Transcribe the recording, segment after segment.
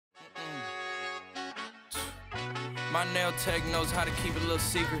My nail tech knows how to keep it a little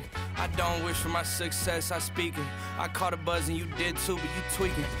secret. I don't wish for my success, I speak it. I caught a buzz and you did too, but you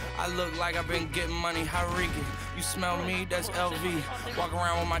tweaking. I look like I've been getting money, how reeking. You smell me, that's LV. Walk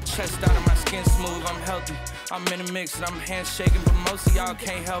around with my chest out and my skin smooth, I'm healthy. I'm in a mix and I'm handshaking, but most of y'all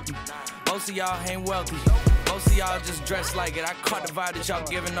can't help me. Most of y'all ain't wealthy. Most of y'all just dress like it. I caught the vibe that y'all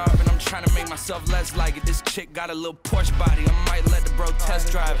giving off and I'm trying to make myself less like it. This chick got a little Porsche body, I might let the bro test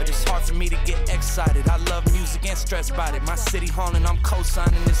drive it. It's hard for me to get excited. I love music and stress about it. My city haunting, I'm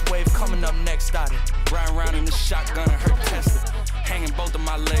co-signing this wave coming up next out it. Riding around in the shotgun and her Tesla. Hanging both of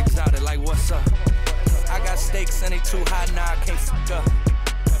my legs out it like what's up? I got stakes and they too high now, I can't fuck up.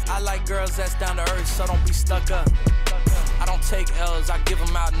 I like girls that's down to earth, so don't be stuck up. I don't take L's, I give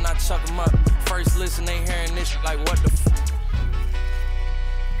them out and I chuck them up. First listen, they hearing this like what the f.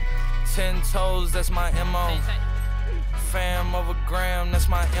 10 toes, that's my MO. Fam over gram, that's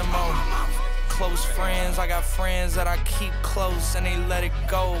my MO. Close friends, I got friends that I keep close and they let it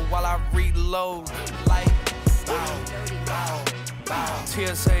go while I reload. Like, bow, bow, bow.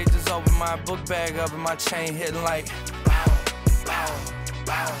 TSA just opened my book bag up and my chain hitting like, bow, bow,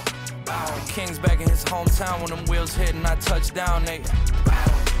 bow. The king's back in his hometown when them wheels hit and I touch down, they bow,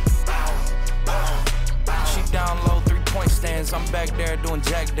 bow, bow, bow. She down low, 3-point stands, I'm back there doing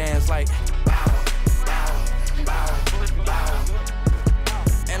jack dance like bow, bow, bow, bow.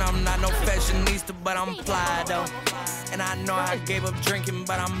 And I'm not no fashionista, but I'm fly though. And I know I gave up drinking,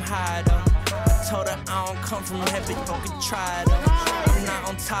 but I'm high though. I told her I don't come from heaven, you can try though. I'm not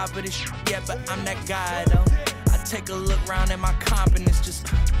on top of this shit yet, but I'm that guy though. I take a look round at my comp and it's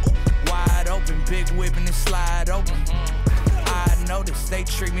just wide open, big whip and it slide open. I notice they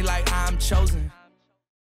treat me like I'm chosen.